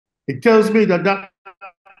It tells me that that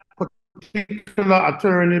particular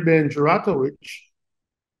attorney, Ben Juratowich,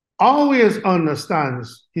 always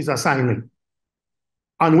understands his assignment.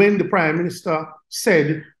 And when the Prime Minister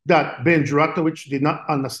said that Ben Juratowich did not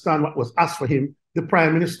understand what was asked for him, the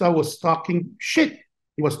Prime Minister was talking shit.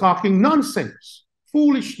 He was talking nonsense,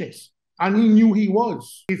 foolishness, and he knew he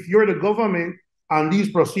was. If you're the government and these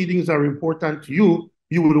proceedings are important to you,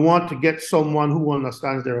 you would want to get someone who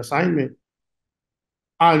understands their assignment.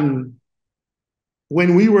 And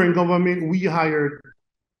when we were in government, we hired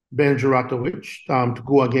Ben Juratowich to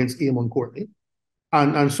go against Amon Courtney.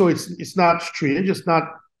 And so it's not strange, it's not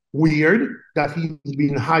weird that he's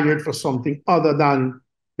been hired for something other than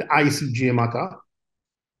the ICJ matter.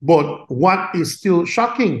 But what is still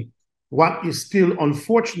shocking, what is still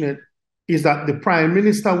unfortunate, is that the Prime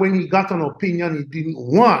Minister, when he got an opinion he didn't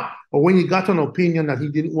want, or when he got an opinion that he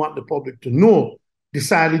didn't want the public to know,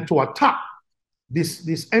 decided to attack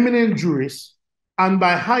this eminent jurist, and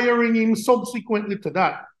by hiring him subsequently to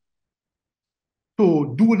that,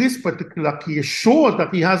 to do this particular case, shows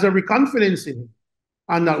that he has every confidence in him,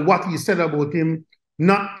 and that what he said about him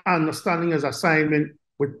not understanding his assignment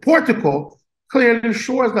with Portico clearly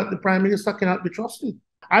shows that the Prime Minister cannot be trusted.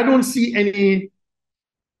 I don't see any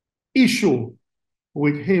issue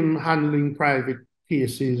with him handling private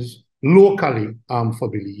cases locally for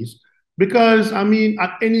Belize, because, I mean,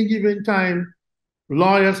 at any given time,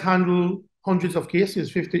 lawyers handle hundreds of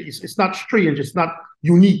cases, 50. It's not strange, it's not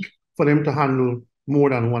unique for them to handle more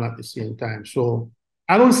than one at the same time. So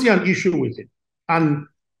I don't see an issue with it. And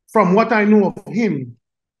from what I know of him,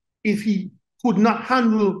 if he could not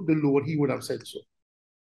handle the load, he would have said so.